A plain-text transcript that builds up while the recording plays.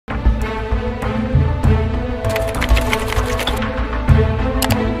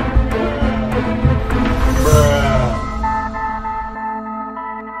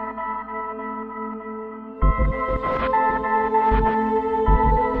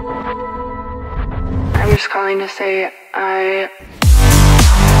just calling to say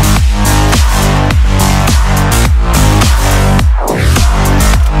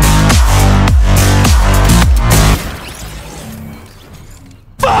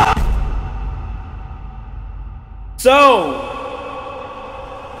So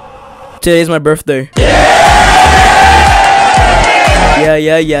today's my birthday.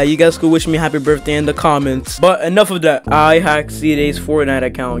 Yeah, you guys could wish me happy birthday in the comments. But enough of that. I hacked Ceeday's Fortnite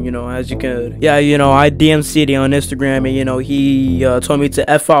account, you know, as you could. Yeah, you know, I DM'd Ceeday on Instagram and, you know, he told me to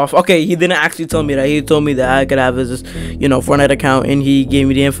F off. Okay, he didn't actually tell me that. He told me that I could have his, you know, Fortnite account and he gave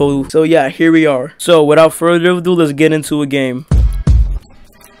me the info. So yeah, here we are. So without further ado, let's get into a game.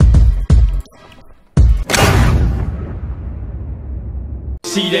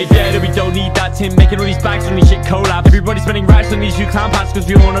 Ceeday dead, we don't need that Tim making all these bags on these shit collab. Everybody spending racks on these new clown packs, cause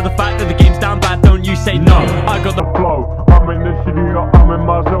we all know the fact that the game's down bad. Don't you say no, I got the flow. I'm in the studio, I'm in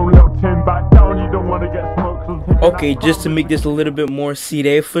my zone. Little Tim back down, you don't wanna get smoked. Okay, just to make this a little bit more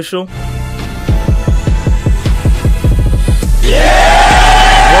Ceeday official. Yeah!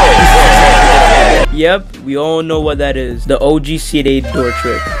 Yep, we all know what that is. The OG Ceeday door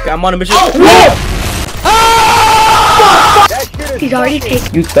trick. Okay, I'm on a mission. Oh! he's already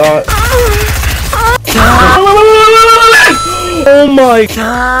taken. You thought. Oh my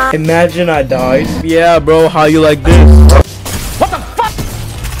god. Imagine I died. Yeah, bro, how you like this? What the fuck?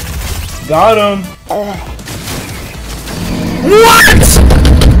 Got him. What?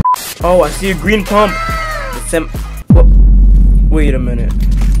 Oh, I see a green pump. It's what? Wait a minute.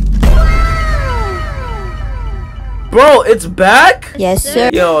 Bro, it's back? Yes, sir.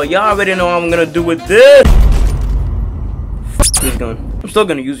 Yo, y'all already know what I'm gonna do with this. This gun. I'm still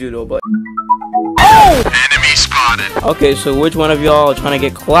gonna use you though, but. Oh! Enemy spotted. Okay, so which one of y'all are trying to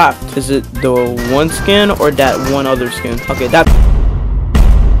get clapped? Is it the one skin or that one other skin? Okay, that.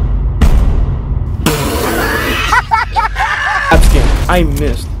 That skin. I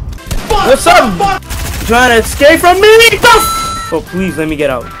missed. What's up? You trying to escape from me? Oh, please let me get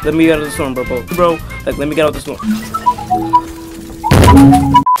out. Let me get out of this one, bro. Like, let me get out of this one.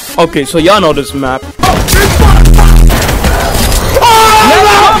 Okay, so y'all know this map.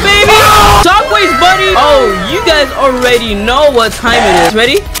 Oh, baby! Shockwaves, buddy! Oh, you guys already know what time it is.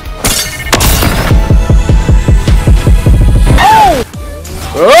 Ready?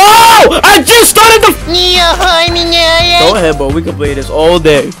 Oh! I just started the. Go ahead, bro. We can play this all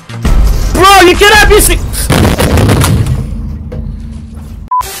day. Bro, you cannot be sick.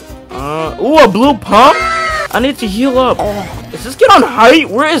 Ooh, a blue pump? I need to heal up. Is this kid on height?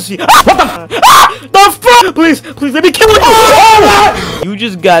 Where is he? Ah, what the fuck? Please, let me kill him. Oh, you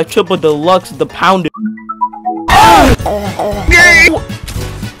just got triple deluxe the pounded.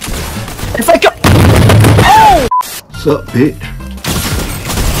 If I kill. What's up, bitch?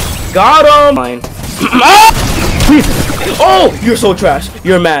 Got him. Fine. Please. Oh, you're so trash.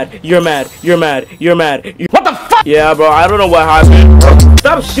 You're mad. What the fuck? Yeah, bro. I don't know what happened.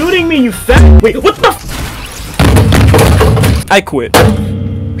 Stop shooting me, you fat. Wait, what the? I quit.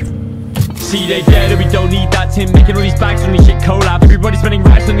 Ceeday dead, we don't need that Tim making all these bags on these shit collab. Everybody spending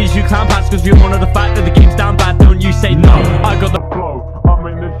racks on these new clown packs, cause we all know the fact that the game's down bad. Don't you say no, I got the flow. I'm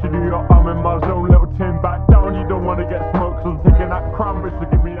in the studio, I'm in my zone. Little Tim back down, you don't wanna get smoked, so I'm taking that cranberry, so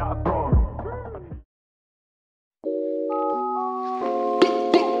give me that throne.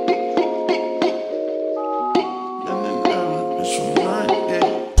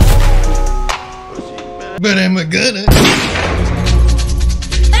 But I'm a gunner.